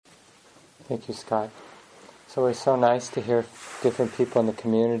Thank you, Scott. So it's so nice to hear different people in the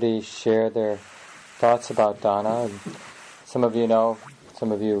community share their thoughts about Dana. And some of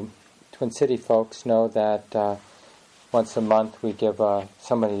you Twin City folks know that once a month we give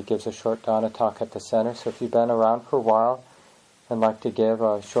somebody gives a short Dana talk at the center. So if you've been around for a while and like to give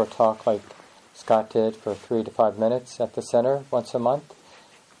a short talk like Scott did for 3 to 5 minutes at the center once a month,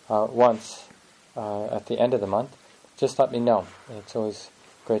 at the end of the month, just let me know. It's always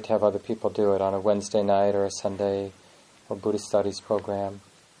great to have other people do it on a Wednesday night or a Sunday or Buddhist studies program.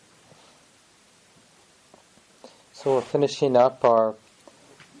 So we're finishing up our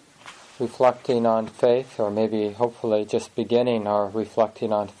reflecting on faith, or maybe hopefully just beginning our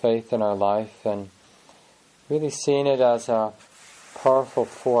reflecting on faith in our life and really seeing it as a powerful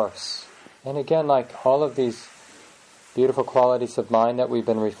force. And again, like all of these beautiful qualities of mind that we've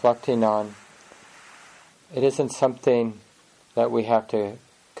been reflecting on, it isn't something that we have to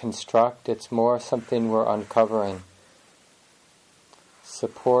construct, it's more something we're uncovering,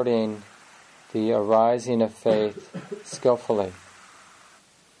 supporting the arising of faith skillfully.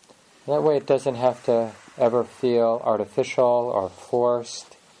 That way it doesn't have to ever feel artificial or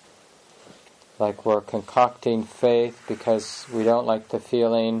forced, like we're concocting faith because we don't like the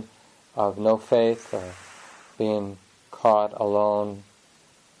feeling of no faith or being caught alone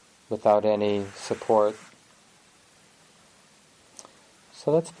without any support.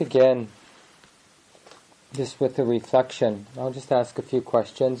 So let's begin just with the reflection. I'll just ask a few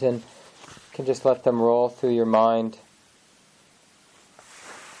questions and you can just let them roll through your mind.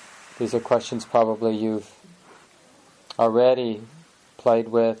 These are questions probably you've already played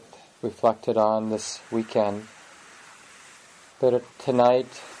with, reflected on this weekend. But tonight,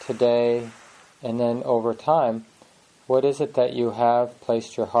 today, and then over time, what is it that you have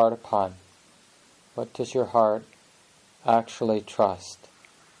placed your heart upon? What does your heart actually trust?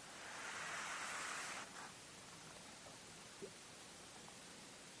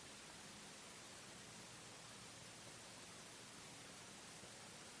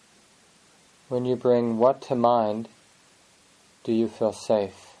 When you bring what to mind, do you feel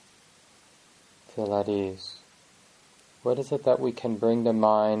safe? Feel at ease? What is it that we can bring to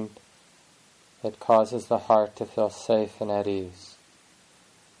mind that causes the heart to feel safe and at ease?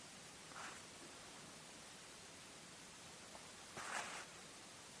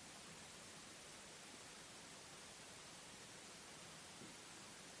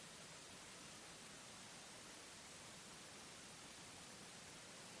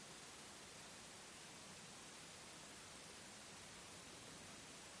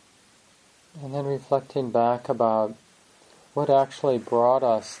 And then reflecting back about what actually brought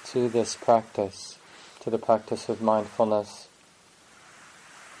us to this practice, to the practice of mindfulness.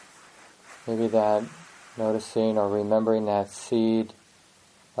 Maybe that noticing or remembering that seed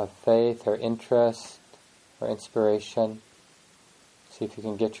of faith or interest or inspiration. See if you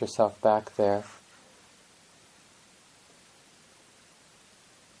can get yourself back there.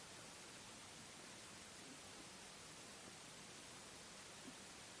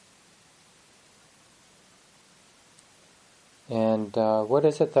 And what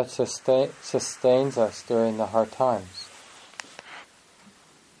is it that sustains us during the hard times?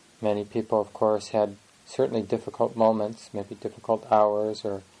 Many people, of course, had certainly difficult moments, maybe difficult hours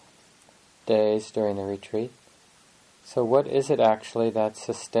or days during the retreat. So what is it actually that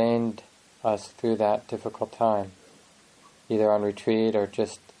sustained us through that difficult time? Either on retreat or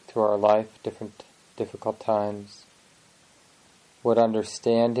just through our life, different difficult times. What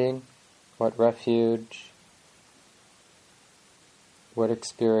understanding, what refuge, what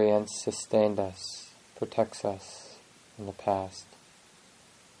experience sustained us, protects us in the past?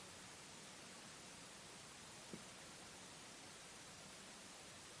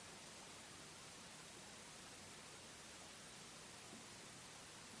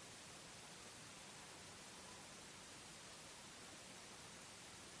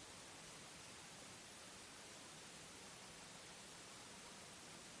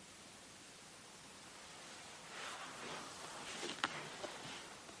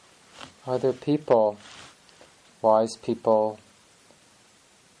 Are there people, wise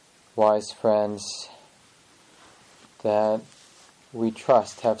friends that we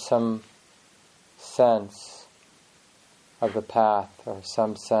trust, have some sense of the path or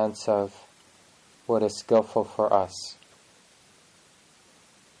some sense of what is skillful for us?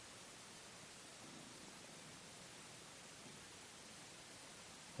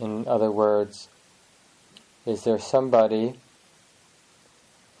 In other words, is there somebody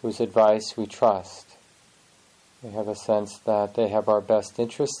whose advice we trust? We have a sense that they have our best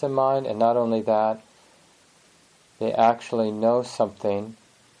interests in mind, and not only that, they actually know something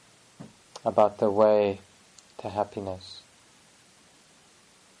about the way to happiness.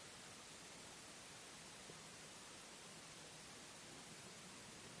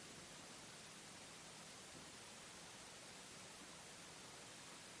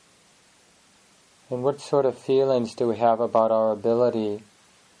 And what sort of feelings do we have about our ability?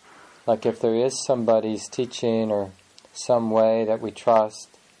 Like if there is somebody's teaching or some way that we trust,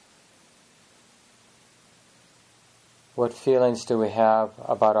 what feelings do we have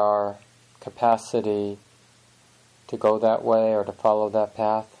about our capacity to go that way or to follow that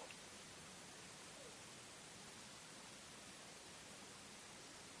path?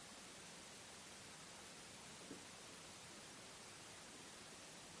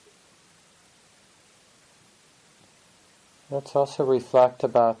 Let's also reflect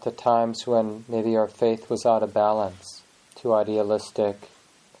about the times when maybe our faith was out of balance, too idealistic,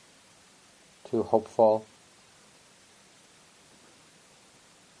 too hopeful.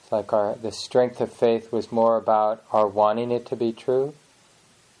 It's like the strength of faith was more about our wanting it to be true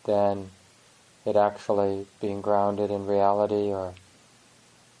than it actually being grounded in reality or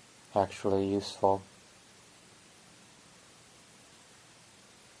actually useful.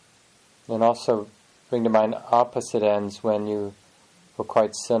 And also bring to mind opposite ends when you were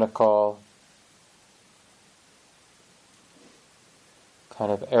quite cynical,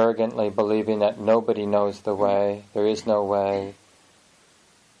 kind of arrogantly believing that nobody knows the way, there is no way.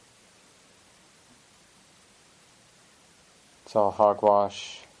 It's all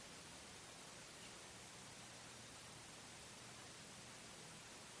hogwash.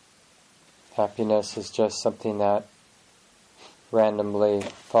 Happiness is just something that randomly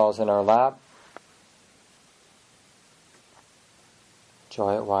falls in our lap.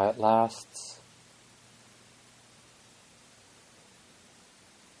 Enjoy it while it lasts.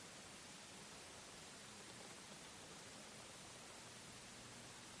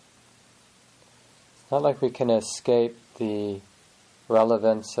 It's not like we can escape the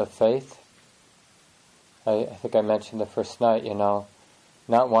relevance of faith. I think I mentioned the first night,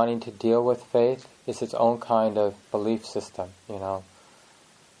 not wanting to deal with faith is its own kind of belief system, So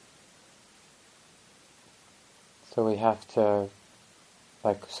we have to,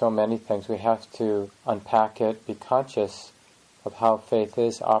 like so many things, we have to unpack it, be conscious of how faith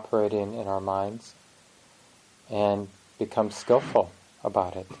is operating in our minds, and become skillful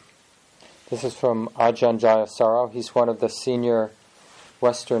about it. This is from Ajahn Jayasaro. He's one of the senior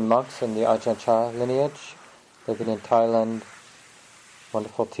Western monks in the Ajahn Chah lineage, living in Thailand,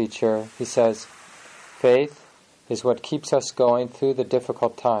 wonderful teacher. He says, faith is what keeps us going through the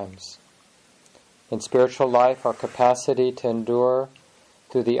difficult times. In spiritual life, our capacity to endure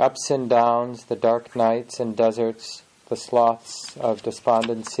through the ups and downs, the dark nights and deserts, the sloths of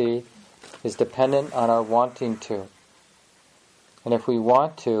despondency, is dependent on our wanting to. And if we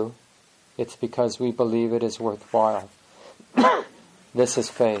want to, it's because we believe it is worthwhile. This is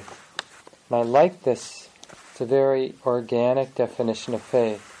faith. And I like this. It's a very organic definition of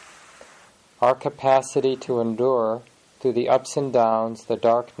faith. Our capacity to endure through the ups and downs, the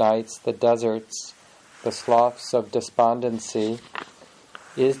dark nights, the deserts, the sloths of despondency,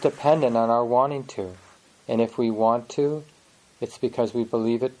 is dependent on our wanting to. And if we want to, it's because we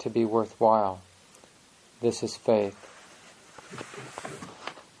believe it to be worthwhile. This is faith.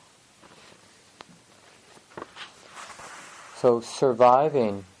 So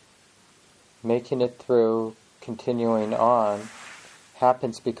surviving, making it through, continuing on,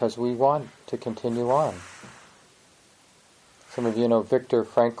 happens because we want to continue on. Some of you know Viktor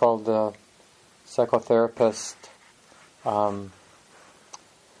Frankl, the psychotherapist, and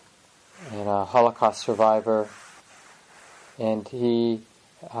a Holocaust survivor, and he,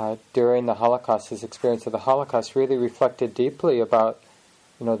 during the Holocaust, his experience of the Holocaust, really reflected deeply about,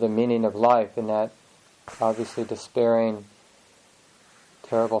 the meaning of life in that obviously despairing,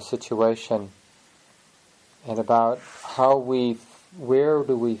 terrible situation, and about where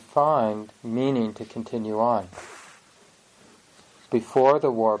do we find meaning to continue on. Before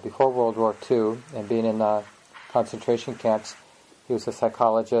the war, before World War II, and being in the concentration camps, he was a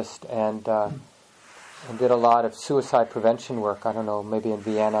psychologist and did a lot of suicide prevention work. I don't know, maybe in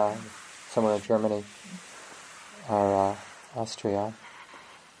Vienna, somewhere in Germany or Austria,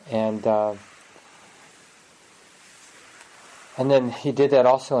 and then he did that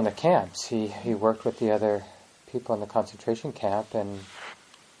also in the camps. He worked with the other people in the concentration camp and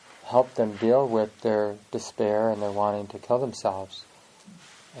helped them deal with their despair and their wanting to kill themselves.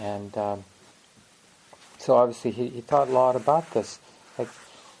 And so obviously he thought a lot about this. Like,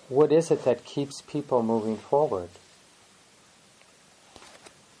 what is it that keeps people moving forward?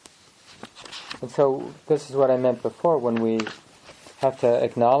 And so this is what I meant before. When we have to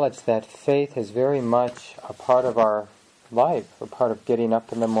acknowledge that faith is very much a part of our life, a part of getting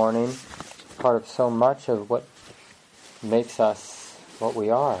up in the morning, part of so much of what makes us what we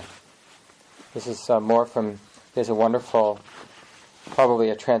are. This is more from, there's a wonderful, probably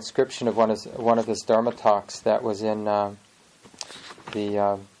a transcription of one of his Dharma talks that was in the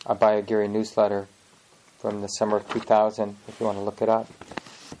Abhayagiri newsletter from the summer of 2000, if you want to look it up.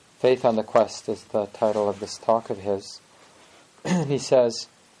 Faith on the Quest is the title of this talk of his. He says,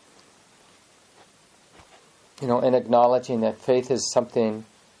 in acknowledging that faith is something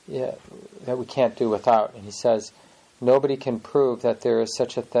that we can't do without, and he says, nobody can prove that there is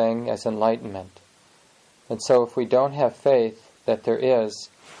such a thing as enlightenment. And so if we don't have faith that there is,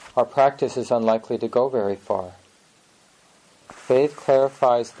 our practice is unlikely to go very far. Faith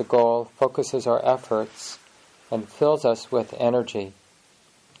clarifies the goal, focuses our efforts, and fills us with energy.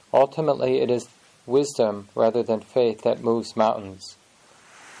 Ultimately, it is wisdom rather than faith that moves mountains.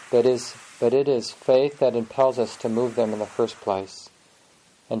 But it is faith that impels us to move them in the first place,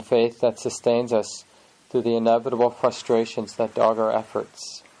 and faith that sustains us through the inevitable frustrations that dog our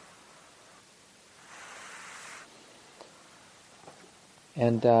efforts.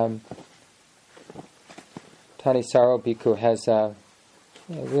 And Thanissaro Bhikkhu has a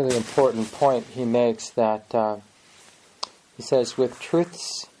really important point he makes, that he says, with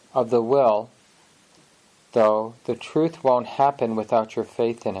truths of the will, though, the truth won't happen without your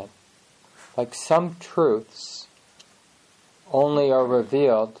faith in it. Like some truths only are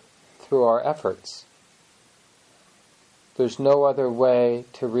revealed through our efforts. There's no other way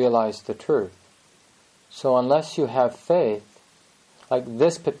to realize the truth. So unless you have faith, like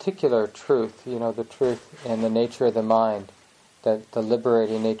this particular truth, the truth in the nature of the mind, the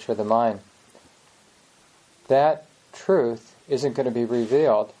liberating nature of the mind, that truth isn't going to be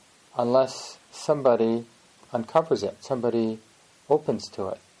revealed unless somebody uncovers it, somebody opens to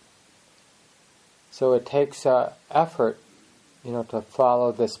it. So it takes effort, to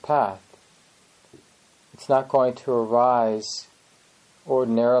follow this path. It's not going to arise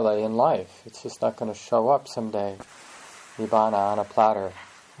ordinarily in life. It's just not going to show up someday, Nibbana on a platter.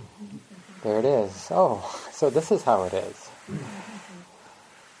 There it is. Oh, so this is how it is.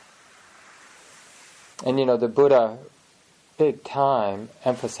 And the Buddha, big time,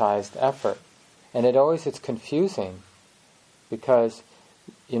 emphasized effort. And it's confusing, because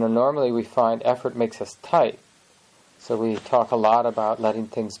normally we find effort makes us tight. So we talk a lot about letting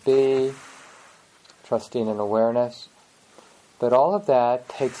things be, trusting and awareness. But all of that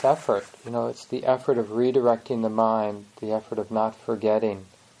takes effort. It's the effort of redirecting the mind, the effort of not forgetting.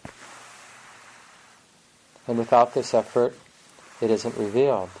 And without this effort, it isn't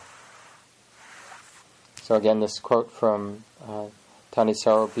revealed. So again, this quote from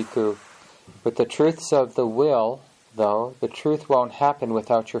Thanissaro Bhikkhu, with the truths of the will, though, the truth won't happen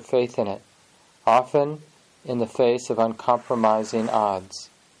without your faith in it, often in the face of uncompromising odds.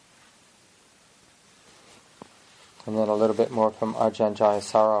 And then a little bit more from Ajahn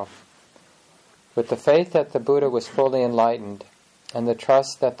Jayasaro. With the faith that the Buddha was fully enlightened, and the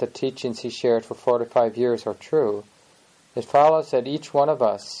trust that the teachings he shared for 45 years are true, it follows that each one of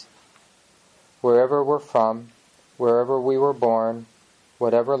us, wherever we're from, wherever we were born,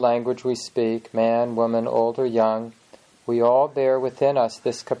 whatever language we speak, man, woman, old or young, we all bear within us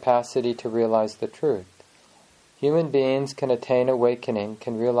this capacity to realize the truth. Human beings can attain awakening,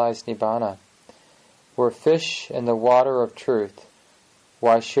 can realize Nibbana. We're fish in the water of truth.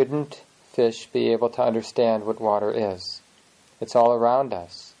 Why shouldn't fish be able to understand what water is? It's all around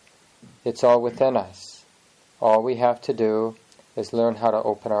us. It's all within us. All we have to do is learn how to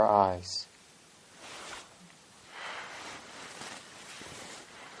open our eyes.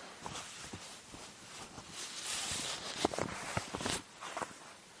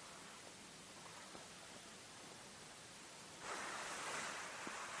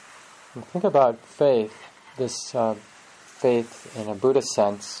 And think about faith, this faith in a Buddhist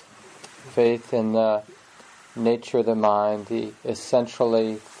sense, faith in the nature of the mind, the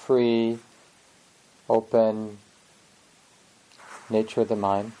essentially free, open nature of the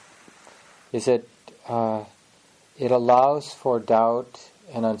mind. Is it allows for doubt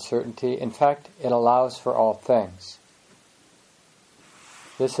and uncertainty. In fact, it allows for all things.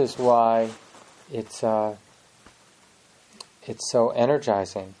 This is why it's so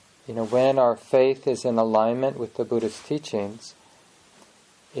energizing. When our faith is in alignment with the Buddha's teachings,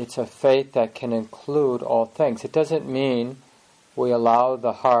 it's a faith that can include all things. It doesn't mean we allow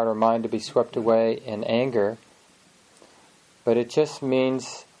the heart or mind to be swept away in anger, but it just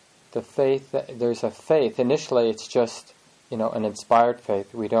means the faith that there's a faith. Initially, it's just an inspired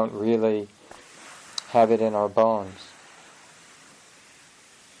faith. We don't really have it in our bones.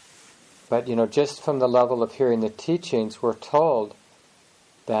 But, just from the level of hearing the teachings, we're told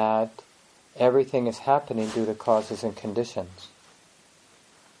that everything is happening due to causes and conditions.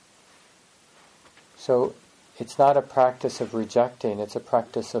 So it's not a practice of rejecting, it's a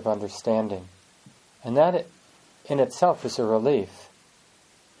practice of understanding. And that in itself is a relief.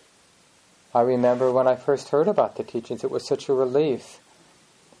 I remember when I first heard about the teachings, it was such a relief,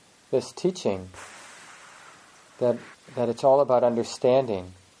 this teaching, that it's all about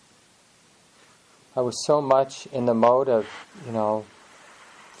understanding. I was so much in the mode of,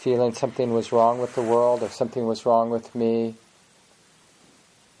 feeling something was wrong with the world or something was wrong with me,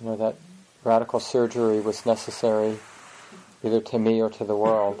 that radical surgery was necessary, either to me or to the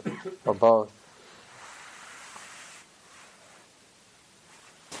world, or both.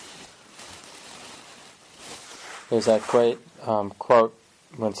 There's that great quote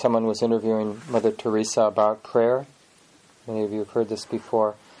when someone was interviewing Mother Teresa about prayer. Many of you have heard this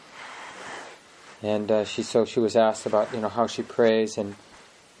before. And she was asked about how she prays and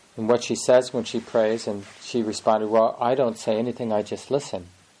what she says when she prays, and she responded, "Well, I don't say anything, I just listen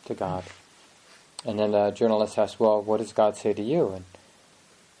to God." And then the journalist asked, "Well, what does God say to you?" And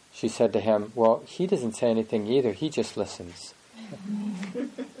she said to him, "Well, He doesn't say anything either, He just listens."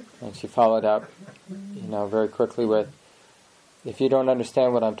 And she followed up, very quickly with, "If you don't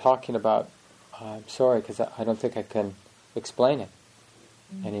understand what I'm talking about, I'm sorry, because I don't think I can explain it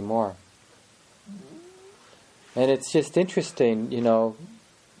anymore." And it's just interesting,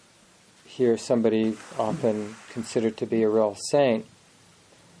 hear somebody often considered to be a real saint,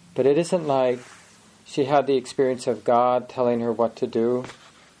 but it isn't like she had the experience of God telling her what to do,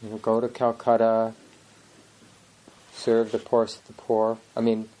 go to Calcutta, serve the poorest of the poor. I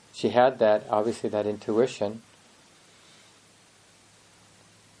mean, she had that, obviously, that intuition.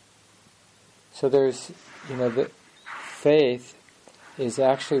 So there's, the faith is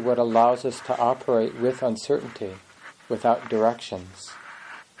actually what allows us to operate with uncertainty, without directions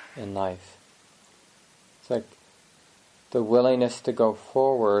in life. It's like the willingness to go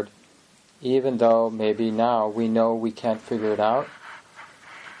forward, even though maybe now we know we can't figure it out,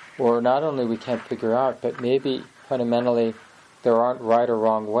 or not only we can't figure out, but maybe fundamentally there aren't right or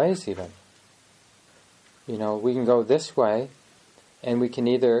wrong ways even. We can go this way, and we can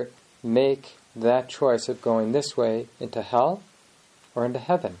either make that choice of going this way into hell or into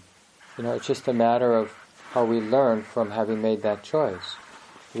heaven. It's just a matter of how we learn from having made that choice.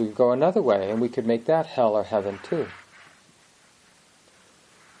 We could go another way, and we could make that hell or heaven too.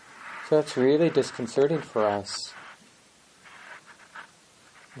 So it's really disconcerting for us.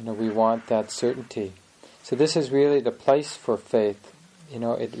 We want that certainty. So this is really the place for faith.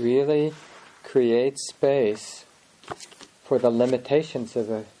 It really creates space for the limitations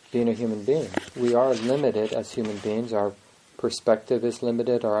of being a human being. We are limited as human beings. Our perspective is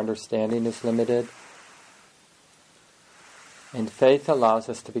limited. Our understanding is limited. And faith allows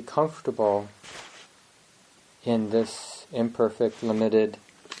us to be comfortable in this imperfect, limited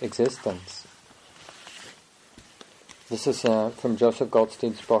existence. This is from Joseph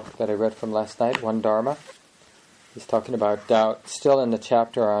Goldstein's book that I read from last night, One Dharma. He's talking about doubt, still in the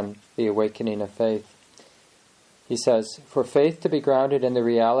chapter on the awakening of faith. He says, "For faith to be grounded in the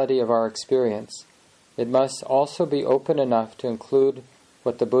reality of our experience, it must also be open enough to include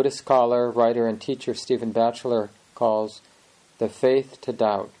what the Buddhist scholar, writer, and teacher Stephen Batchelor calls the faith to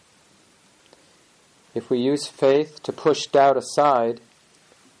doubt. If we use faith to push doubt aside,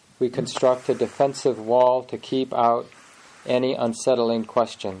 we construct a defensive wall to keep out any unsettling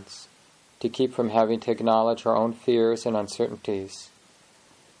questions, to keep from having to acknowledge our own fears and uncertainties.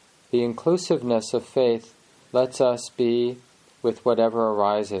 The inclusiveness of faith lets us be with whatever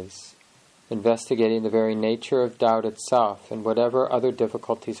arises, investigating the very nature of doubt itself and whatever other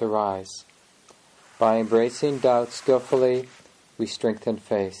difficulties arise. By embracing doubt skillfully, we strengthen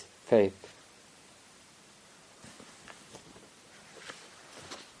faith.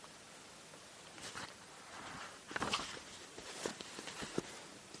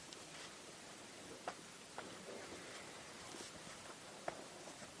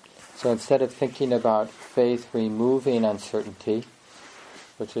 So instead of thinking about faith removing uncertainty,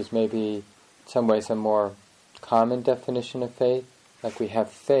 which is maybe in some ways a more common definition of faith, like we have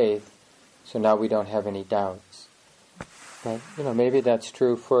faith, so now we don't have any doubts. But, maybe that's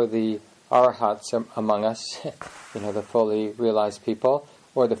true for the arahats among us, the fully realized people,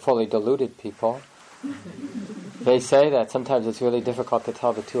 or the fully deluded people. They say that sometimes it's really difficult to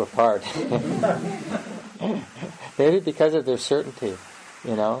tell the two apart. Maybe because of their certainty,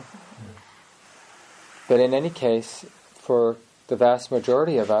 But in any case, for the vast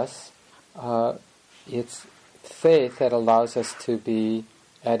majority of us, it's faith that allows us to be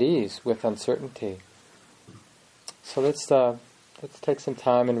at ease with uncertainty. So let's take some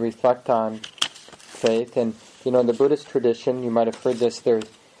time and reflect on faith. And in the Buddhist tradition, you might have heard this. There,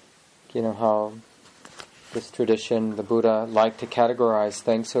 how this tradition, the Buddha liked to categorize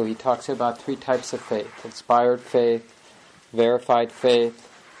things. So he talks about 3 types of faith: inspired faith, verified faith,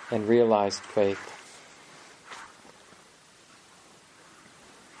 and realized faith.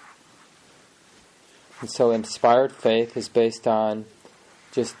 And so inspired faith is based on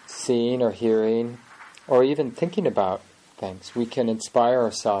just seeing or hearing or even thinking about things. We can inspire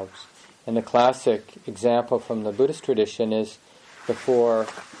ourselves. And the classic example from the Buddhist tradition is the 4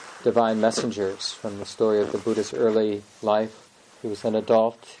 divine messengers from the story of the Buddha's early life. He was an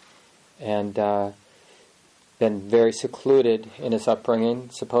adult and been very secluded in his upbringing,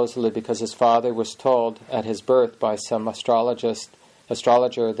 supposedly because his father was told at his birth by some astrologer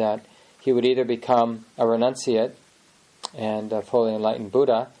that he would either become a renunciate and a fully enlightened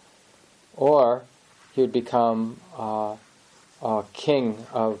Buddha, or he would become a king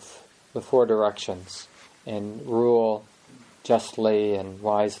of the 4 directions and rule justly and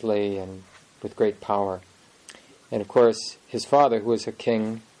wisely and with great power. And of course, his father, who was a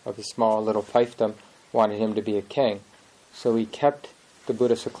king of a small little fiefdom, wanted him to be a king. So he kept the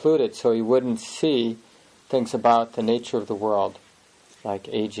Buddha secluded so he wouldn't see things about the nature of the world, like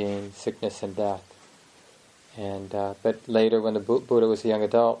aging, sickness, and death. And but later, when the Buddha was a young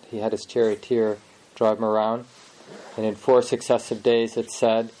adult, he had his charioteer drive him around. And in 4 successive days, it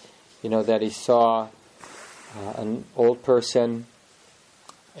said, that he saw an old person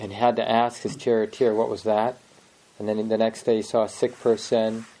and had to ask his charioteer, what was that? And then the next day he saw a sick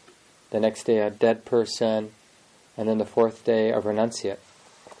person, the next day a dead person, and then the 4th day a renunciate,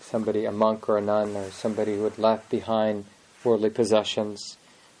 somebody, a monk or a nun, or somebody who had left behind worldly possessions,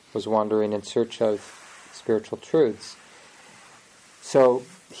 was wandering in search of spiritual truths. So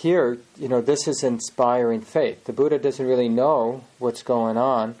here, this is inspiring faith. The Buddha doesn't really know what's going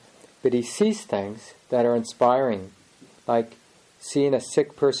on, but he sees things that are inspiring, like seeing a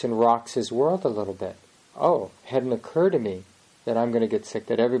sick person rocks his world a little bit. Oh, it hadn't occurred to me that I'm going to get sick,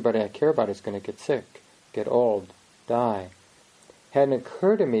 that everybody I care about is going to get sick, get old, die. It hadn't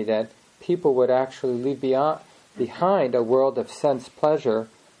occurred to me that people would actually leave behind a world of sense pleasure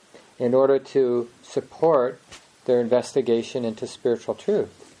in order to support their investigation into spiritual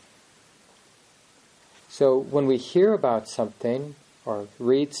truth. So when we hear about something, or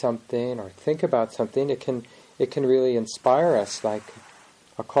read something, or think about something, it can really inspire us, like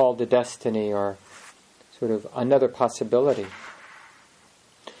a call to destiny, or sort of another possibility.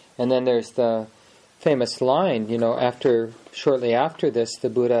 And then there's the famous line, shortly after this, the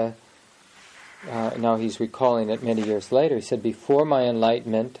Buddha, now he's recalling it many years later, he said, "Before my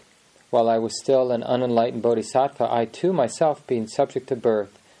enlightenment, while I was still an unenlightened bodhisattva, I too myself, being subject to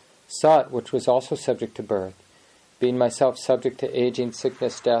birth, sought which was also subject to birth. Being myself subject to aging,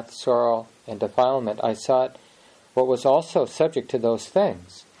 sickness, death, sorrow, and defilement, I sought what was also subject to those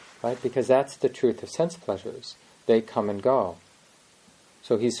things," right? Because that's the truth of sense pleasures. They come and go.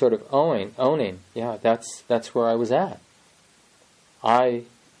 So he's sort of owning, yeah, that's where I was at. I,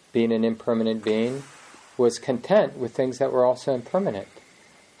 being an impermanent being, was content with things that were also impermanent.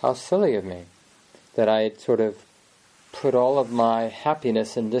 How silly of me that I had sort of put all of my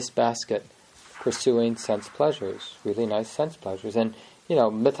happiness in this basket, pursuing sense pleasures, really nice sense pleasures. And,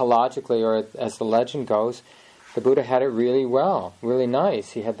 mythologically, or as the legend goes, the Buddha had it really well, really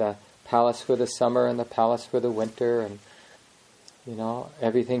nice. He had the palace for the summer and the palace for the winter, and,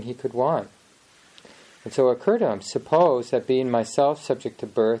 everything he could want. And so it occurred to him, suppose that being myself subject to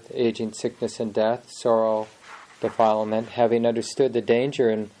birth, aging, sickness, and death, sorrow, defilement, having understood the danger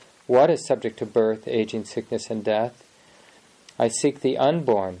in what is subject to birth, aging, sickness, and death, I seek the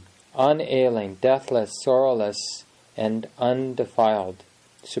unborn, unailing, deathless, sorrowless, and undefiled,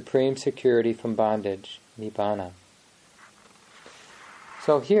 supreme security from bondage, nibbana.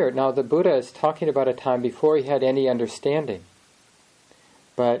 So here, now the Buddha is talking about a time before he had any understanding.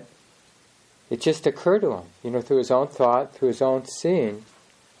 But it just occurred to him, through his own thought, through his own seeing,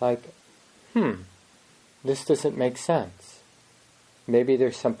 like, this doesn't make sense. Maybe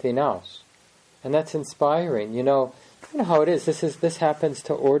there's something else. And that's inspiring. You know how it is. This happens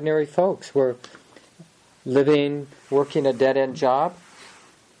to ordinary folks. We're working a dead-end job,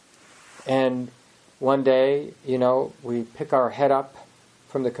 and one day, we pick our head up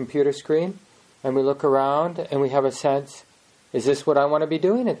from the computer screen, and we look around, and we have a sense, is this what I want to be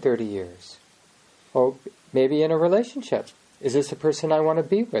doing in 30 years? Or maybe in a relationship. Is this a person I want to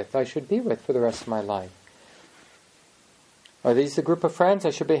be with, I should be with for the rest of my life? Are these the group of friends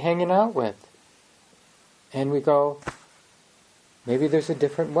I should be hanging out with? And we go, maybe there's a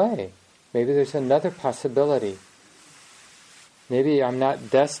different way. Maybe there's another possibility. Maybe I'm not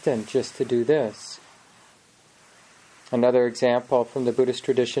destined just to do this. Another example from the Buddhist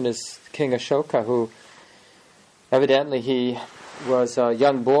tradition is King Ashoka, who evidently he was a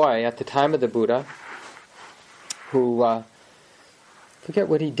young boy at the time of the Buddha, who forget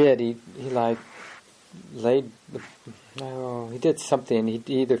what he did. He did something. He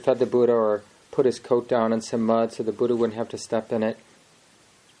either fed the Buddha or put his coat down in some mud so the Buddha wouldn't have to step in it.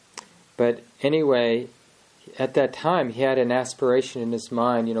 But anyway, at that time he had an aspiration in his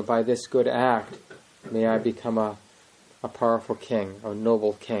mind, by this good act, may I become a powerful king, a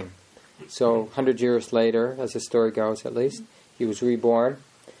noble king. So 100 years later, as the story goes at least, he was reborn,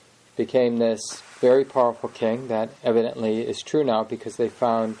 became this very powerful king. That evidently is true now because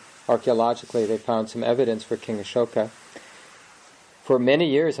archaeologically they found some evidence for King Ashoka. For many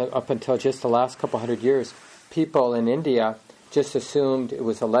years, up until just the last couple hundred years, people in India just assumed it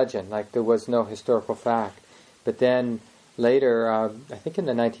was a legend, like there was no historical fact. But then later, I think in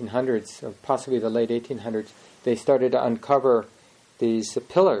the 1900s, or possibly the late 1800s, they started to uncover these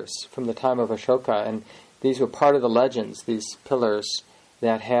pillars from the time of Ashoka, and these were part of the legends, these pillars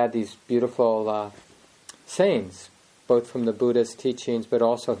that had these beautiful sayings, both from the Buddha's teachings, but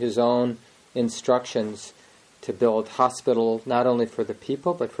also his own instructions to build hospitals, not only for the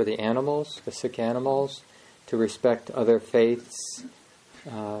people, but for the animals, the sick animals, to respect other faiths.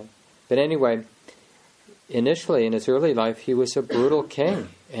 But anyway, initially, in his early life, he was a brutal king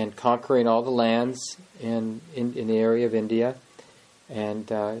and conquering all the lands in the area of India, and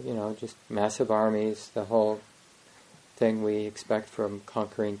just massive armies, the whole thing we expect from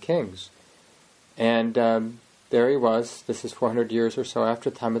conquering kings. And there he was. This is 400 years or so after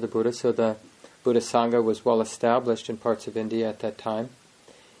the time of the Buddha, so the Buddha Sangha was well established in parts of India at that time.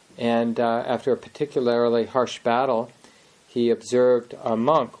 And after a particularly harsh battle, he observed a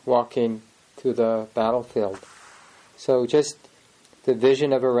monk walking through the battlefield. So just the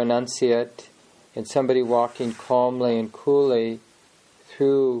vision of a renunciate and somebody walking calmly and coolly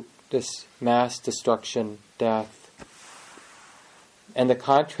through this mass destruction, death, and the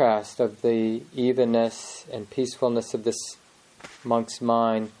contrast of the evenness and peacefulness of this monk's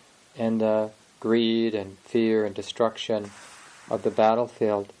mind and the greed and fear and destruction of the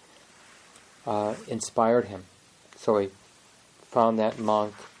battlefield inspired him. So he found that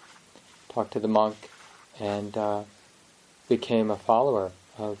monk, talked to the monk, and became a follower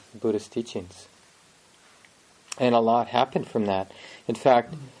of Buddhist teachings. And a lot happened from that. In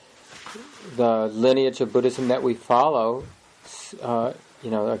fact, the lineage of Buddhism that we follow,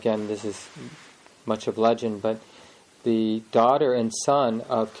 again, this is much of legend, but the daughter and son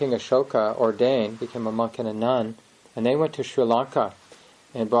of King Ashoka ordained, became a monk and a nun, and they went to Sri Lanka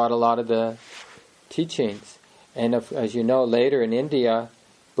and brought a lot of the teachings. And as you know, later in India,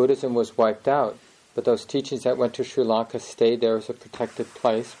 Buddhism was wiped out. But those teachings that went to Sri Lanka stayed there as a protected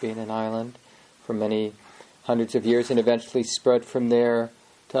place, being an island, for many hundreds of years, and eventually spread from there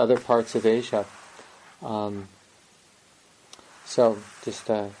to other parts of Asia. So, just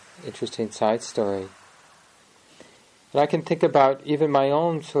an interesting side story. And I can think about even my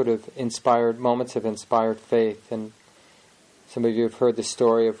own sort of moments of inspired faith. And some of you have heard the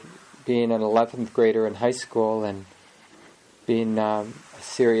story of being an 11th grader in high school and being a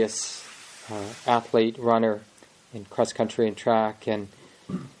serious athlete, runner in cross-country and track, and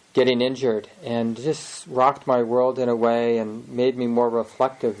getting injured, and just rocked my world in a way and made me more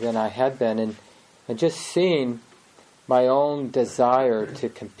reflective than I had been, and just seeing my own desire to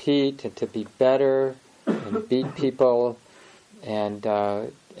compete and to be better and beat people, and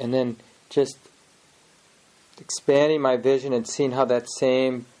then just expanding my vision and seeing how that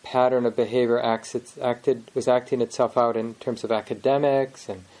same pattern of behavior was acting itself out in terms of academics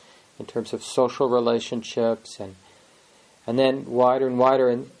and in terms of social relationships, and then wider and wider,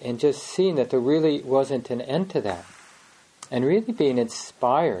 and just seeing that there really wasn't an end to that, and really being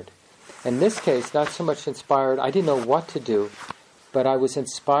inspired. In this case, not so much inspired, I didn't know what to do, but I was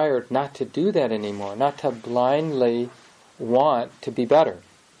inspired not to do that anymore, not to blindly want to be better.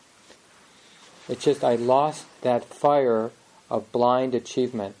 It's just I lost that fire of blind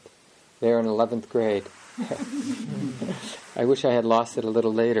achievement there in 11th grade. I wish I had lost it a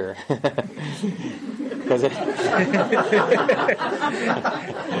little later.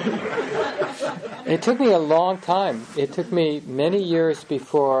 It took me a long time. It took me many years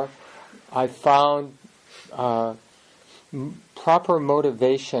before I found proper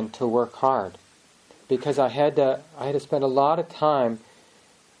motivation to work hard, because I had to spend a lot of time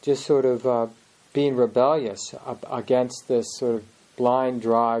just sort of being rebellious against this sort of blind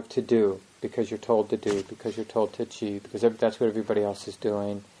drive to do. because you're told to do, because you're told to achieve, because that's what everybody else is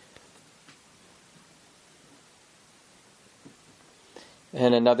doing.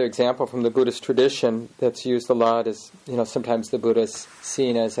 And another example from the Buddhist tradition that's used a lot is, sometimes the Buddha is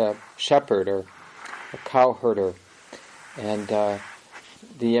seen as a shepherd or a cow herder. And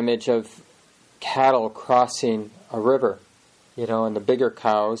the image of cattle crossing a river, and the bigger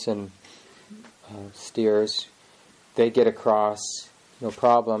cows and steers, they get across, no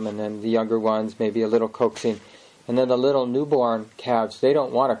problem, and then the younger ones, maybe a little coaxing. And then the little newborn calves, they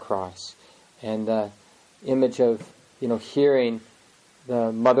don't want to cross. And the image of, hearing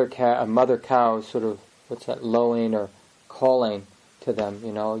the mother cow sort of, lowing or calling to them,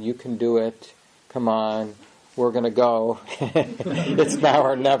 you can do it, come on, we're going to go, it's now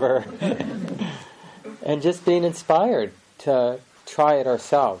or never. And just being inspired to try it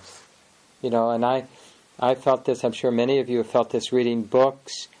ourselves, and I felt this, I'm sure many of you have felt this reading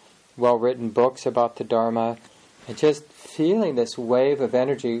books, well-written books about the Dharma, and just feeling this wave of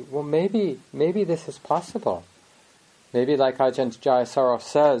energy. Well, maybe this is possible. Maybe like Ajahn Jayasaro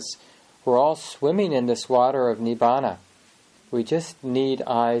says, we're all swimming in this water of Nibbana. We just need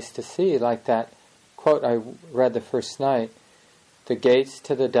eyes to see, like that quote I read the first night, the gates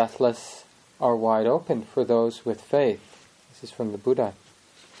to the deathless are wide open for those with faith. This is from the Buddha.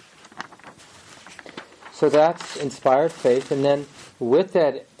 So that's inspired faith, and then with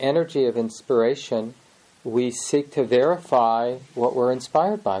that energy of inspiration, we seek to verify what we're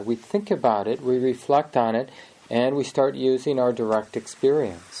inspired by. We think about it, we reflect on it, and we start using our direct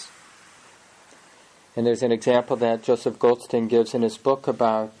experience. And there's an example that Joseph Goldstein gives in his book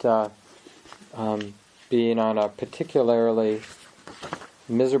about being on a particularly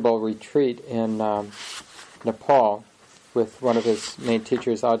miserable retreat in Nepal with one of his main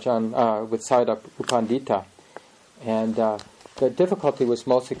teachers, Ajahn, with Sayadaw U Pandita. And the difficulty was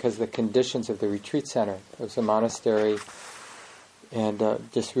mostly because of the conditions of the retreat center. It was a monastery and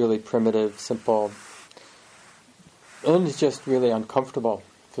just really primitive, simple, and it's just really uncomfortable,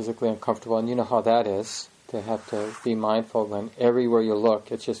 physically uncomfortable. And you know how that is, to have to be mindful when everywhere you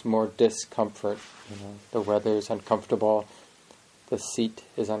look, it's just more discomfort. The weather is uncomfortable, the seat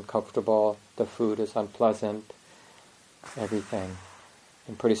is uncomfortable, the food is unpleasant, everything.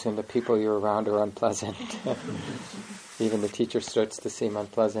 And pretty soon the people you're around are unpleasant. Even the teacher starts to seem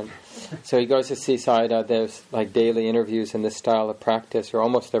unpleasant. So he goes to see Sayadaw. There's like daily interviews in this style of practice, or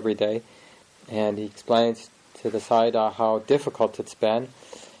almost every day. And he explains to the Sayadaw how difficult it's been.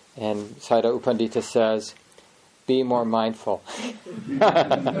 And Sayadaw U Pandita says, be more mindful.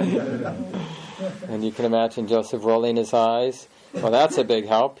 And you can imagine Joseph rolling his eyes. Well, that's a big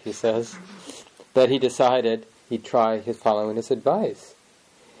help, he says. But he decided he'd try following his advice.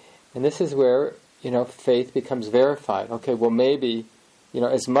 And this is where, faith becomes verified. Okay, well maybe,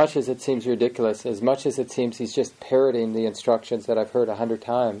 as much as it seems ridiculous, as much as it seems he's just parroting the instructions that I've heard 100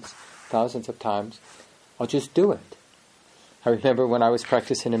 times, thousands of times, I'll just do it. I remember when I was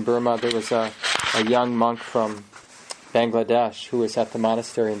practicing in Burma, there was a young monk from Bangladesh who was at the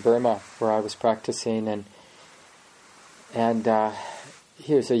monastery in Burma where I was practicing, and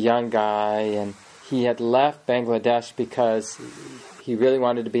he was a young guy, and he had left Bangladesh because he really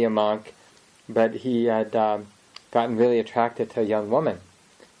wanted to be a monk, but he had gotten really attracted to a young woman.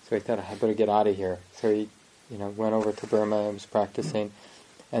 So he thought, I better get out of here. So he went over to Burma and was practicing.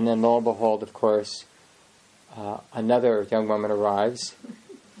 And then lo and behold, of course, another young woman arrives.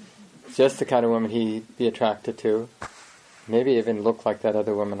 Just the kind of woman he'd be attracted to. Maybe even looked like that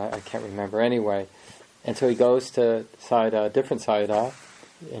other woman, I can't remember anyway. And so he goes to Sayadaw, a different Sayadaw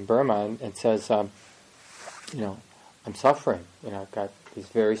in Burma, and says, I'm suffering. I've got these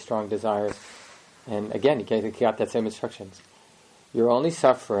very strong desires. And again, he got that same instructions. You're only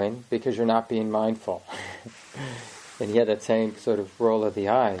suffering because you're not being mindful. And he had that same sort of roll of the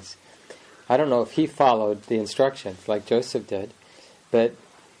eyes. I don't know if he followed the instructions like Joseph did, but,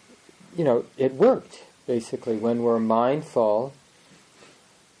 it worked, basically. When we're mindful,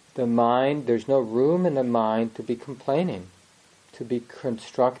 the mind, there's no room in the mind to be complaining, to be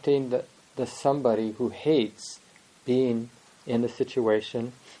constructing the somebody who hates being in the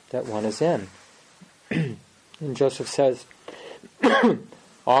situation that one is in. And Joseph says,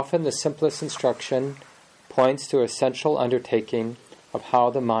 often the simplest instruction points to essential undertaking of how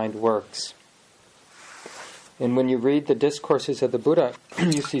the mind works. And when you read the discourses of the Buddha,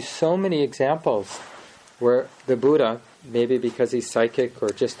 you see so many examples where the Buddha, maybe because he's psychic or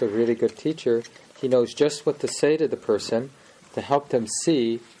just a really good teacher, he knows just what to say to the person to help them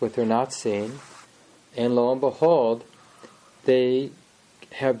see what they're not seeing. And lo and behold, they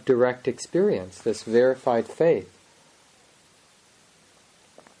have direct experience, this verified faith.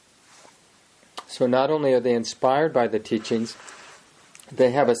 So not only are they inspired by the teachings,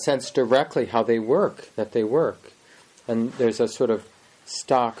 they have a sense directly how they work, that they work. And there's a sort of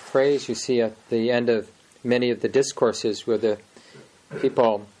stock phrase you see at the end of many of the discourses where the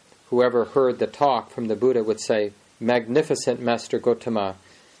people, whoever heard the talk from the Buddha, would say, "Magnificent Master Gotama.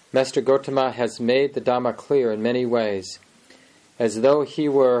 Master Gotama has made the Dhamma clear in many ways, as though he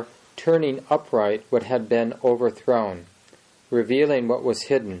were turning upright what had been overthrown, revealing what was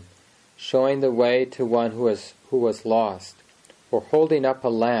hidden, showing the way to one who was lost, or holding up a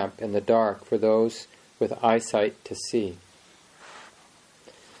lamp in the dark for those with eyesight to see."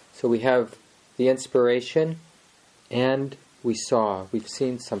 So we have the inspiration, and we've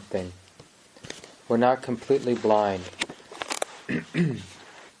seen something. We're not completely blind.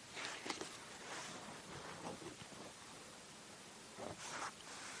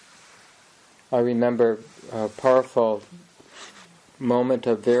 I remember a powerful moment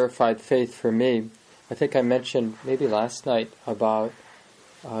of verified faith for me. I think I mentioned maybe last night about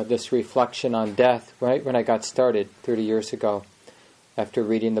this reflection on death right when I got started 30 years ago after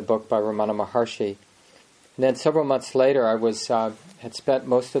reading the book by Ramana Maharshi. And then several months later I had spent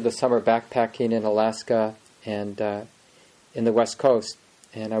most of the summer backpacking in Alaska and in the West Coast.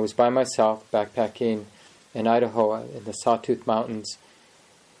 And I was by myself backpacking in Idaho in the Sawtooth Mountains.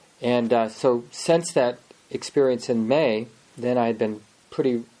 And so since that experience in May, then I had been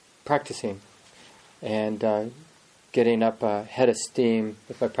pretty practicing and getting up a head of steam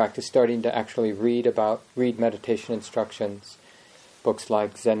with my practice, starting to actually read meditation instructions, books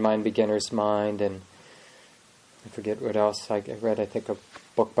like Zen Mind, Beginner's Mind, and I forget what else I read. I think a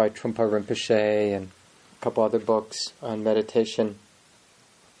book by Trungpa Rinpoche and a couple other books on meditation.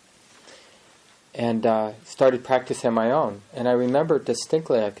 And started practicing on my own. And I remember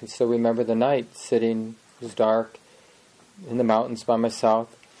distinctly, I can still remember the night sitting, it was dark, in the mountains by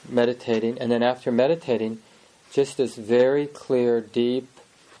myself, meditating. And then after meditating, just this very clear, deep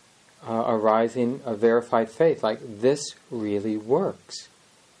arising of verified faith. Like, this really works.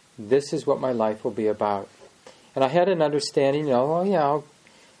 This is what my life will be about. And I had an understanding, I'll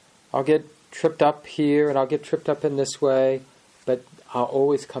get tripped up here and I'll get tripped up in this way, but I'll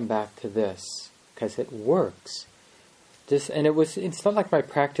always come back to this. Because it works. It's not like my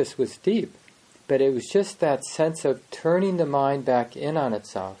practice was deep, but it was just that sense of turning the mind back in on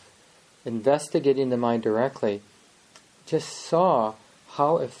itself, investigating the mind directly, just saw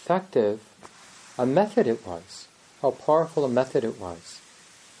how effective a method it was, how powerful a method it was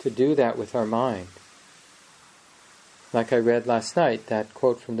to do that with our mind. Like I read last night, that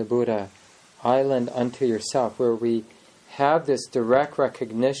quote from the Buddha, "Island unto yourself," where we have this direct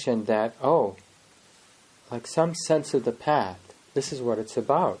recognition that, like some sense of the path. This is what it's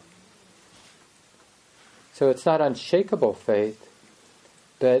about. So it's not unshakable faith,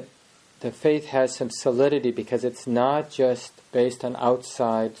 but the faith has some solidity because it's not just based on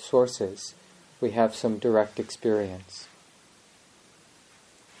outside sources. We have some direct experience.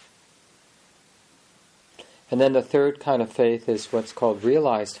 And then the third kind of faith is what's called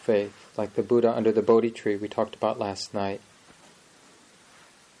realized faith, like the Buddha under the Bodhi tree we talked about last night.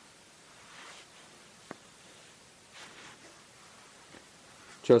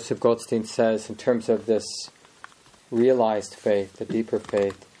 Joseph Goldstein says, in terms of this realized faith, the deeper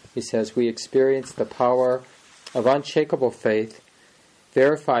faith, he says, "We experience the power of unshakable faith,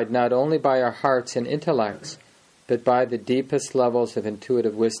 verified not only by our hearts and intellects, but by the deepest levels of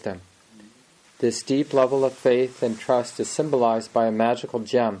intuitive wisdom. This deep level of faith and trust is symbolized by a magical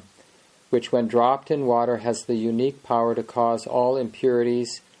gem, which when dropped in water has the unique power to cause all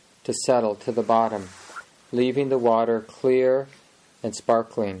impurities to settle to the bottom, leaving the water clear and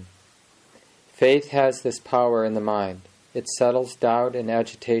sparkling. Faith has this power in the mind. It settles doubt and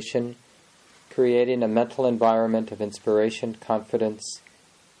agitation, creating a mental environment of inspiration, confidence,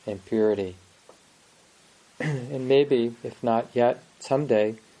 and purity." And maybe, if not yet,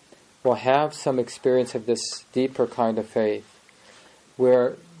 someday, we'll have some experience of this deeper kind of faith,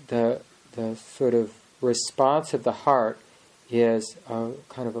 where the sort of response of the heart is a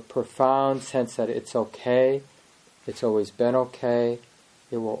kind of a profound sense that it's okay, it's always been okay,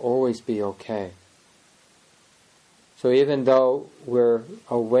 it will always be okay. So even though we're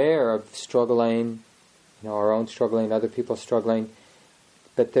aware of struggling, our own struggling, other people struggling,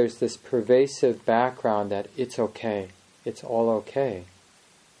 but there's this pervasive background that it's okay, it's all okay.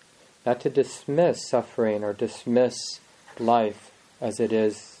 Not to dismiss suffering or dismiss life as it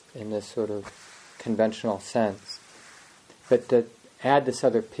is in this sort of conventional sense, but to add this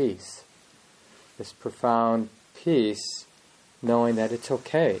other piece, this profound peace, knowing that it's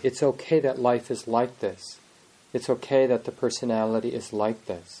okay. It's okay that life is like this. It's okay that the personality is like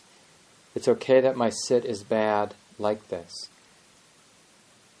this. It's okay that my sit is bad like this.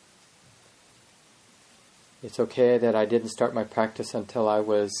 It's okay that I didn't start my practice until I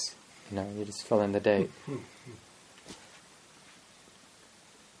was, you just fill in the date.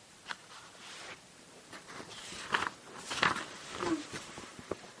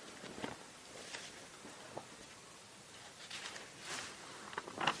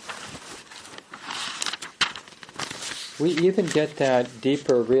 We even get that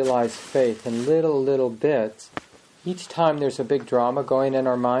deeper realized faith in little bits. Each time there's a big drama going on in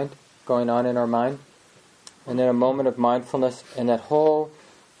our mind, and in a moment of mindfulness, and that whole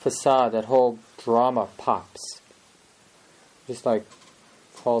facade, that whole drama pops. Just like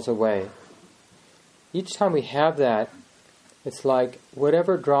falls away. Each time we have that, it's like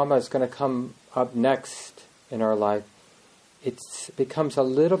whatever drama is going to come up next in our life, it becomes a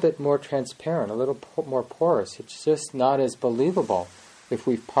little bit more transparent, a little more porous. It's just not as believable if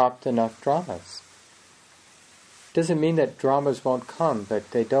we've popped enough dramas. Doesn't mean that dramas won't come,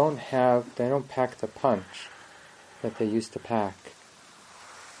 but they don't pack the punch that they used to pack.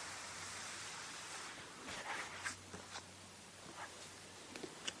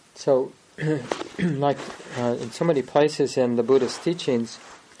 So, like in so many places in the Buddhist teachings,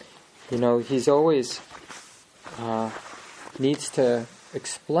 he's always needs to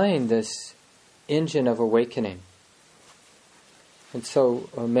explain this engine of awakening. And so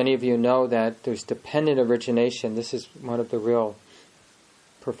many of you know that there's dependent origination. This is one of the real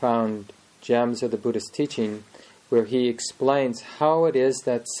profound gems of the Buddhist teaching, where he explains how it is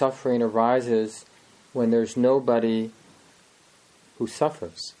that suffering arises when there's nobody who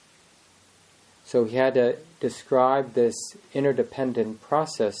suffers. So he had to describe this interdependent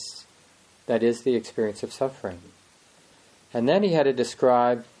process that is the experience of suffering. And then he had to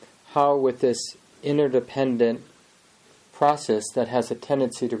describe how with this interdependent process that has a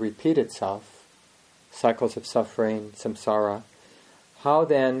tendency to repeat itself, cycles of suffering, samsara, how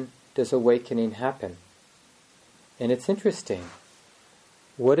then does awakening happen? And it's interesting.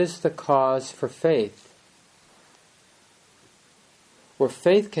 What is the cause for faith? Where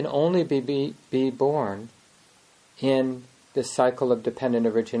faith can only be born in the cycle of dependent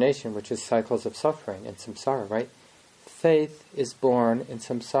origination, which is cycles of suffering and samsara, right? Faith is born in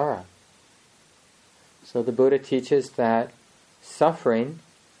samsara. So the Buddha teaches that suffering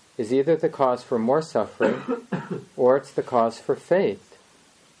is either the cause for more suffering or it's the cause for faith,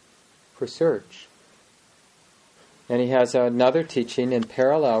 for search. And he has another teaching in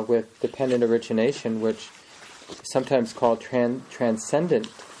parallel with dependent origination, which is sometimes called transcendent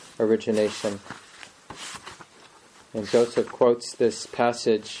origination. And Joseph quotes this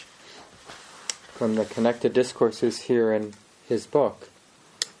passage from the Connected Discourses here in his book.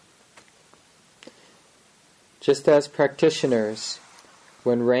 Just as practitioners,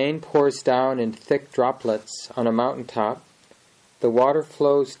 when rain pours down in thick droplets on a mountaintop, the water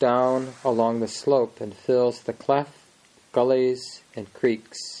flows down along the slope and fills the cleft, gullies, and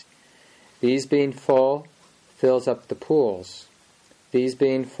creeks. These being full, fills up the pools. These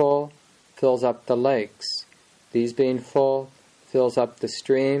being full, fills up the lakes. These being full, fills up the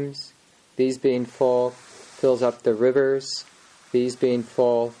streams. These being full, fills up the rivers. These being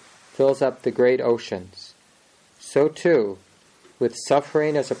full, fills up the great oceans. So too, with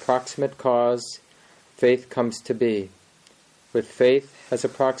suffering as a proximate cause, faith comes to be. With faith as a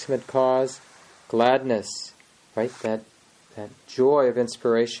proximate cause, gladness, right? That joy of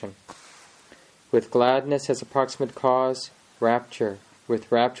inspiration. With gladness as a proximate cause, rapture.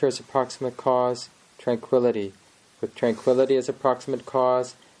 With rapture as a proximate cause, tranquility. With tranquility as a proximate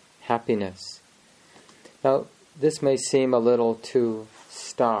cause, happiness. Now, this may seem a little too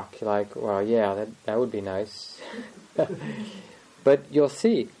stock, like, well, yeah, that would be nice. But you'll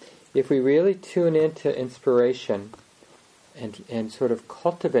see, if we really tune into inspiration and sort of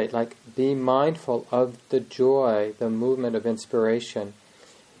cultivate, like be mindful of the joy, the movement of inspiration,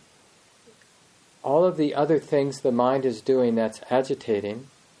 all of the other things the mind is doing that's agitating,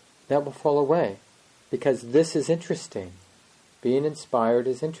 that will fall away. Because this is interesting. Being inspired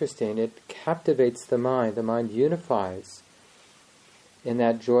is interesting. It captivates the mind. The mind unifies in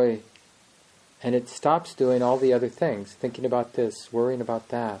that joy. And it stops doing all the other things, thinking about this, worrying about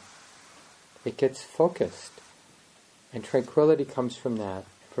that. It gets focused. And tranquility comes from that.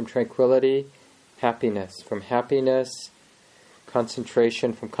 From tranquility, happiness. From happiness,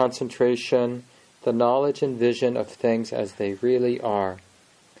 concentration. From concentration, the knowledge and vision of things as they really are.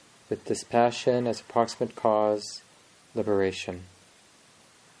 With dispassion as approximate cause, liberation.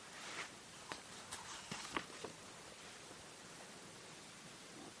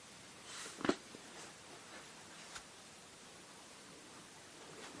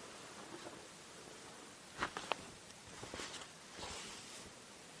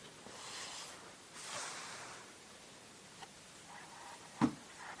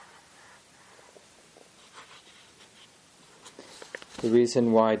 the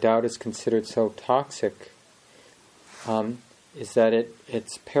reason why doubt is considered so toxic is that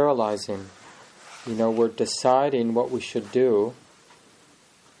it's paralyzing. We're deciding what we should do.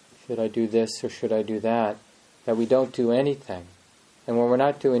 Should I do this or should I do that? That we don't do anything. And when we're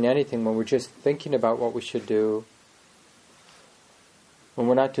not doing anything, when we're just thinking about what we should do, when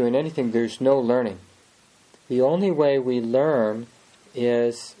we're not doing anything, there's no learning. The only way we learn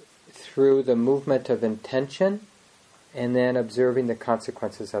is through the movement of intention and then observing the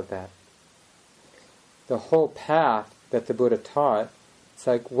consequences of that. The whole path that the Buddha taught, it's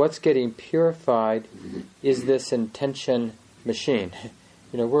like what's getting purified is this intention machine.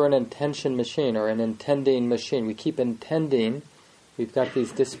 We're an intention machine or an intending machine. We keep intending. We've got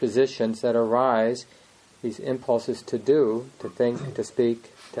these dispositions that arise, these impulses to do, to think, to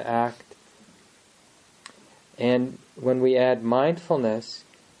speak, to act. And when we add mindfulness,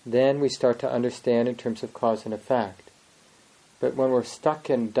 then we start to understand in terms of cause and effect. But when we're stuck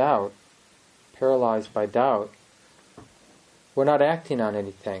in doubt, paralyzed by doubt, we're not acting on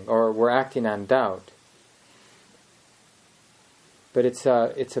anything, or we're acting on doubt. But it's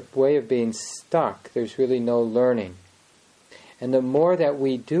a way of being stuck. There's really no learning. And the more that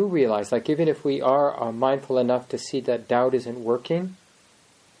we do realize, like even if we are mindful enough to see that doubt isn't working,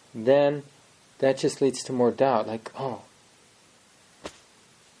 then that just leads to more doubt. Like, I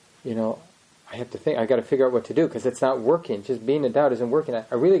have to think, I got to figure out what to do because it's not working. Just being in doubt isn't working.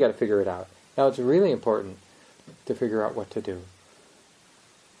 I really got to figure it out. Now it's really important to figure out what to do.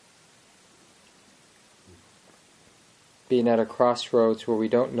 Being at a crossroads where we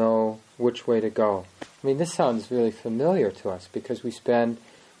don't know which way to go. I mean, this sounds really familiar to us because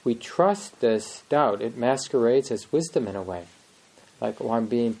we trust this doubt. It masquerades as wisdom in a way. Like, I'm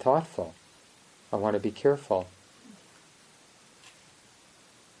being thoughtful. I want to be careful.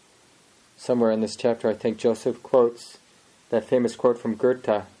 Somewhere in this chapter, I think Joseph quotes that famous quote from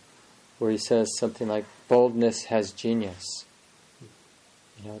Goethe, where he says something like, "Boldness has genius."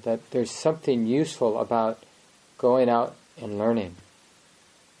 That there's something useful about going out and learning.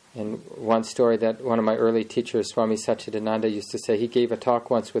 And one story that one of my early teachers, Swami Satchidananda, used to say, he gave a talk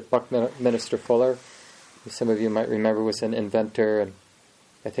once with Buckminster Fuller, who some of you might remember was an inventor, and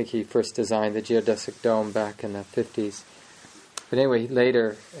I think he first designed the geodesic dome back in the 50s. But anyway,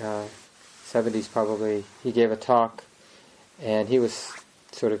 later, 70s probably, he gave a talk, and he was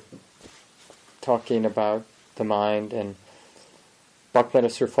sort of talking about the mind, and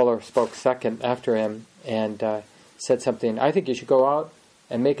Buckminster Fuller spoke second after him, and said something, "I think you should go out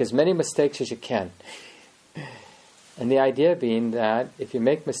and make as many mistakes as you can." And the idea being that if you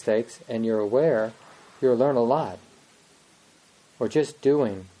make mistakes and you're aware, you'll learn a lot. Or just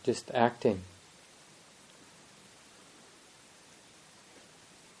doing, just acting.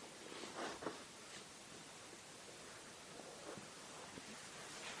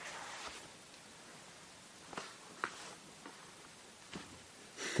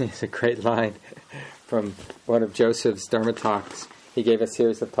 It's a great line from one of Joseph's Dharma talks. He gave a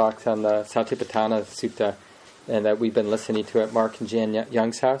series of talks on the Satipatthana Sutta, and that we've been listening to at Mark and Jan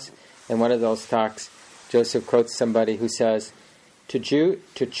Young's house. And one of those talks, Joseph quotes somebody who says, to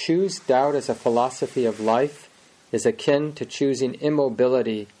choose doubt as a philosophy of life is akin to choosing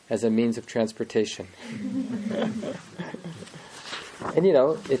immobility as a means of transportation. And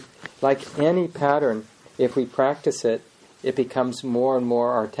like any pattern, if we practice it, it becomes more and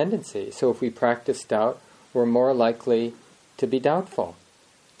more our tendency. So if we practice doubt, we're more likely to be doubtful,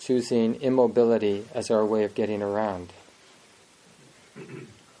 choosing immobility as our way of getting around.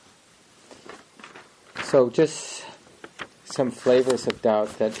 So just some flavors of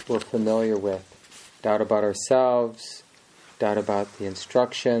doubt that we're familiar with. Doubt about ourselves, doubt about the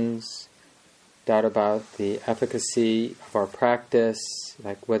instructions, doubt about the efficacy of our practice,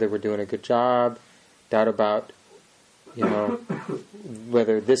 like whether we're doing a good job, doubt about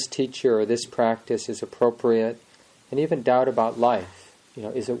whether this teacher or this practice is appropriate, and even doubt about life.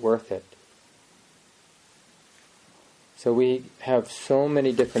 Is it worth it? So we have so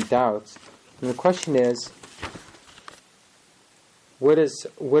many different doubts, and the question is, what is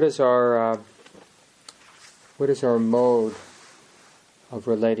our mode of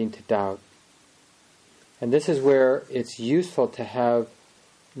relating to doubt? And this is where it's useful to have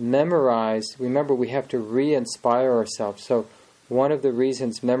memorized. Remember, we have to re-inspire ourselves. So one of the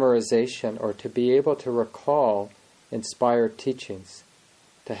reasons memorization, or to be able to recall inspired teachings,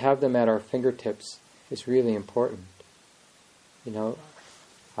 to have them at our fingertips, is really important.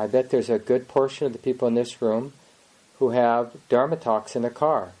 I bet there's a good portion of the people in this room who have Dharma talks in their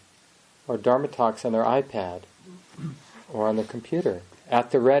car, or Dharma talks on their iPad, or on the computer,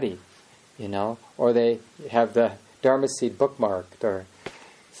 at the ready, or they have the Dharma seed bookmarked or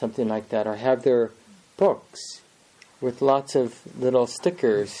something like that, or have their books with lots of little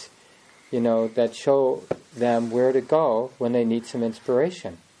stickers, that show them where to go when they need some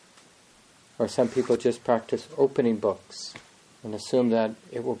inspiration. Or some people just practice opening books and assume that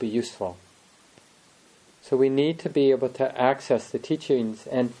it will be useful. So we need to be able to access the teachings,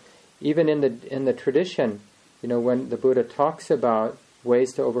 and even in the tradition, when the Buddha talks about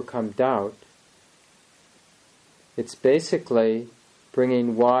ways to overcome doubt, it's basically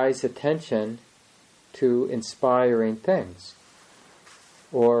bringing wise attention to inspiring things,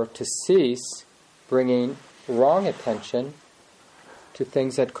 or to cease bringing wrong attention to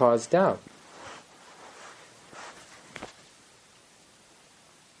things that cause doubt.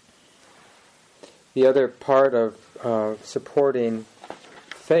 The other part of supporting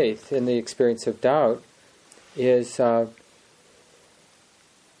faith in the experience of doubt is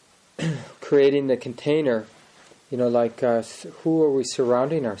creating the container, who are we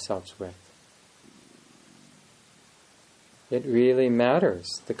surrounding ourselves with? It really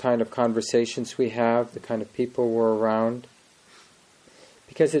matters, the kind of conversations we have, the kind of people we're around.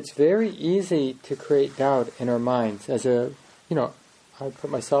 Because it's very easy to create doubt in our minds. I put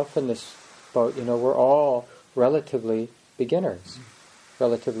myself in this boat, we're all relatively beginners.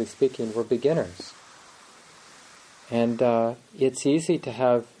 Relatively speaking, we're beginners. And it's easy to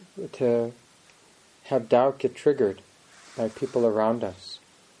have doubt get triggered by people around us.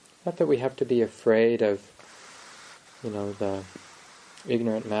 Not that we have to be afraid of, the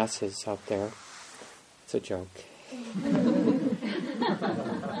ignorant masses out there. It's a joke.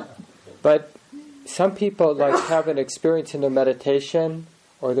 But some people have an experience in their meditation,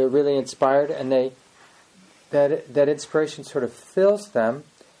 or they're really inspired, and that inspiration sort of fills them,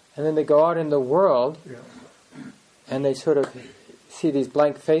 and then they go out in the world, and they sort of see these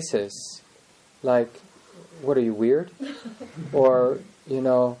blank faces, like, what are you, weird? Or,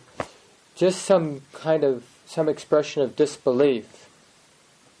 just some expression of disbelief.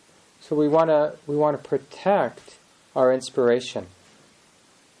 So we want to protect our inspiration.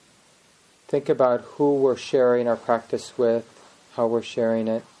 Think about who we're sharing our practice with, how we're sharing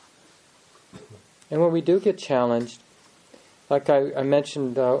it. And when we do get challenged, like I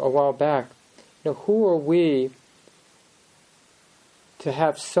mentioned a while back, who are we to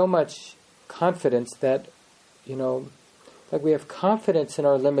have so much confidence that, we have confidence in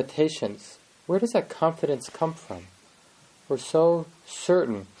our limitations? Where does that confidence come from? We're so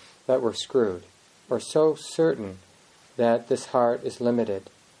certain that we're screwed. We're so certain that this heart is limited,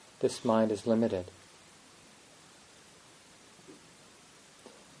 this mind is limited.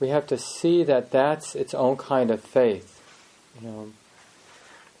 We have to see that that's its own kind of faith,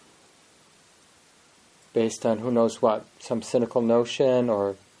 based on who knows what, some cynical notion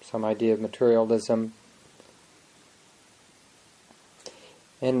or some idea of materialism.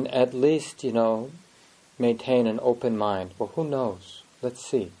 And at least, maintain an open mind. Well, who knows? Let's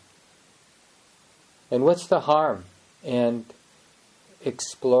see. And what's the harm in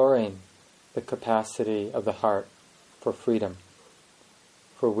exploring the capacity of the heart for freedom,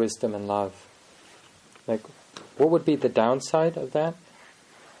 for wisdom and love? What would be the downside of that?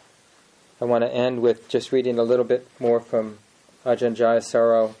 I want to end with just reading a little bit more from Ajahn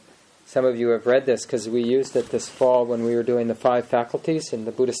Jayasaro. Some of you have read this because we used it this fall when we were doing the 5 faculties in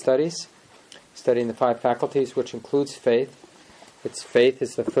the Buddhist studies, studying the 5 faculties, which includes faith. Faith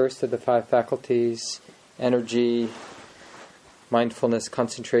is the first of the 5 faculties: energy, mindfulness,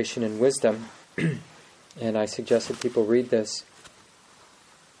 concentration, and wisdom. And I suggest that people read this.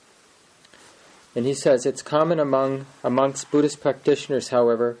 And he says, it's common amongst Buddhist practitioners,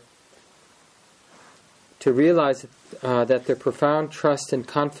 however, to realize that their profound trust and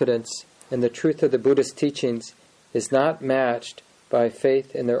confidence in the truth of the Buddhist teachings is not matched by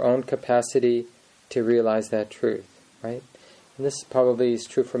faith in their own capacity to realize that truth, right? And this probably is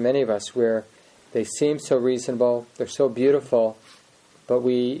true for many of us, where they seem so reasonable, they're so beautiful, but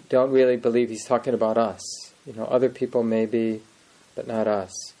we don't really believe he's talking about us. Other people may be, but not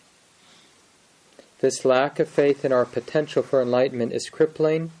us. This lack of faith in our potential for enlightenment is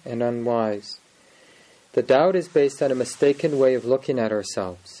crippling and unwise. The doubt is based on a mistaken way of looking at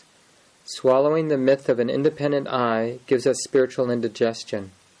ourselves. Swallowing the myth of an independent I gives us spiritual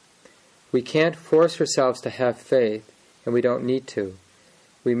indigestion. We can't force ourselves to have faith, and we don't need to.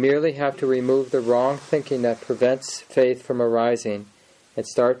 We merely have to remove the wrong thinking that prevents faith from arising and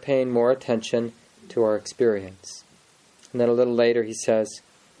start paying more attention to our experience. And then a little later he says,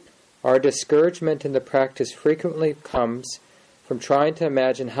 our discouragement in the practice frequently comes from trying to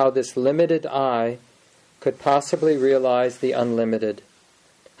imagine how this limited I could possibly realize the unlimited,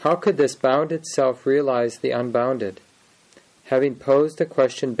 How could this bounded self realize the unbounded? Having posed a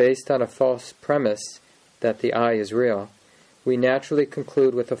question based on a false premise that the I is real, we naturally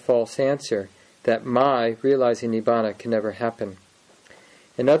conclude with a false answer, that my realizing Nibbana can never happen.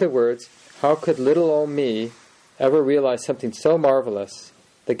 In other words, how could little old me ever realize something so marvelous?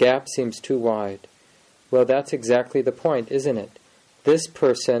 The gap seems too wide. Well, that's exactly the point, isn't it? This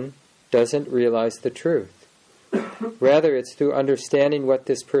person doesn't realize the truth. Rather, it's through understanding what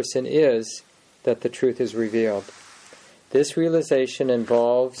this person is that the truth is revealed. This realization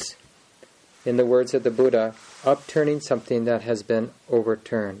involves, in the words of the Buddha, upturning something that has been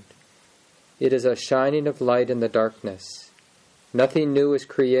overturned. It is a shining of light in the darkness. Nothing new is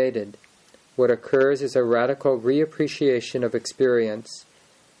created. What occurs is a radical reappreciation of experience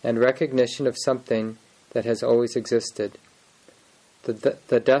and recognition of something that has always existed.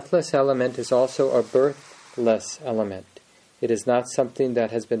 The deathless element is also a birthless element. It is not something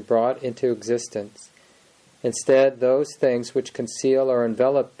that has been brought into existence. Instead, those things which conceal or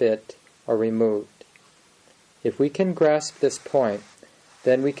envelop it are removed. If we can grasp this point,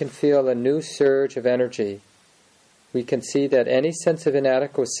 then we can feel a new surge of energy. We can see that any sense of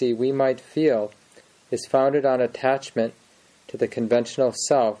inadequacy we might feel is founded on attachment to the conventional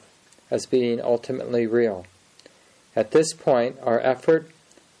self as being ultimately real. At this point, our effort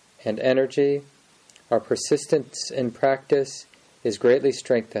and energy, our persistence in practice is greatly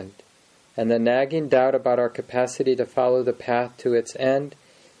strengthened, and the nagging doubt about our capacity to follow the path to its end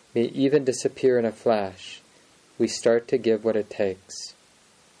may even disappear in a flash. We start to give what it takes.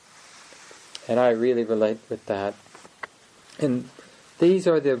 And I really relate with that. And these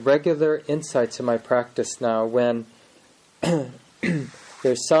are the regular insights in my practice now when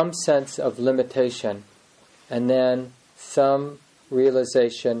there's some sense of limitation and then some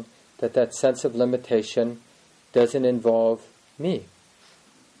realization that that sense of limitation doesn't involve me.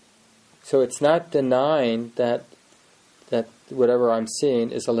 So it's not denying that whatever I'm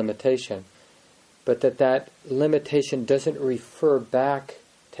seeing is a limitation, but that limitation doesn't refer back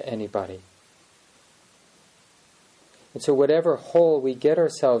to anybody. And so whatever hole we get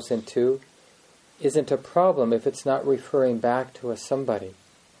ourselves into isn't a problem if it's not referring back to a somebody.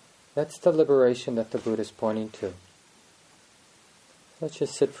 That's the liberation that the Buddha is pointing to. Let's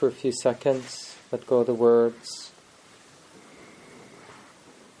just sit for a few seconds, let go of the words.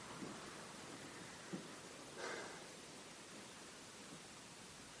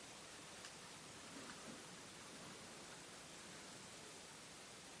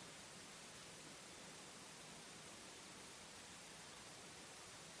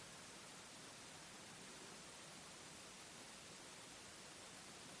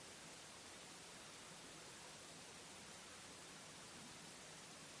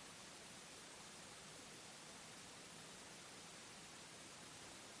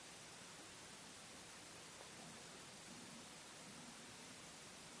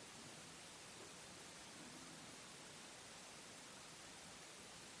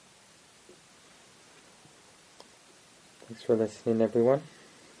 Thanks for listening, everyone.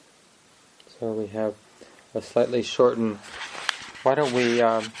 So we have a slightly shortened... Why don't we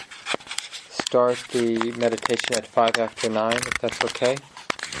start the meditation at 5 after 9, if that's okay?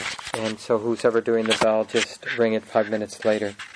 And so who's ever doing the bell, just ring it 5 minutes later.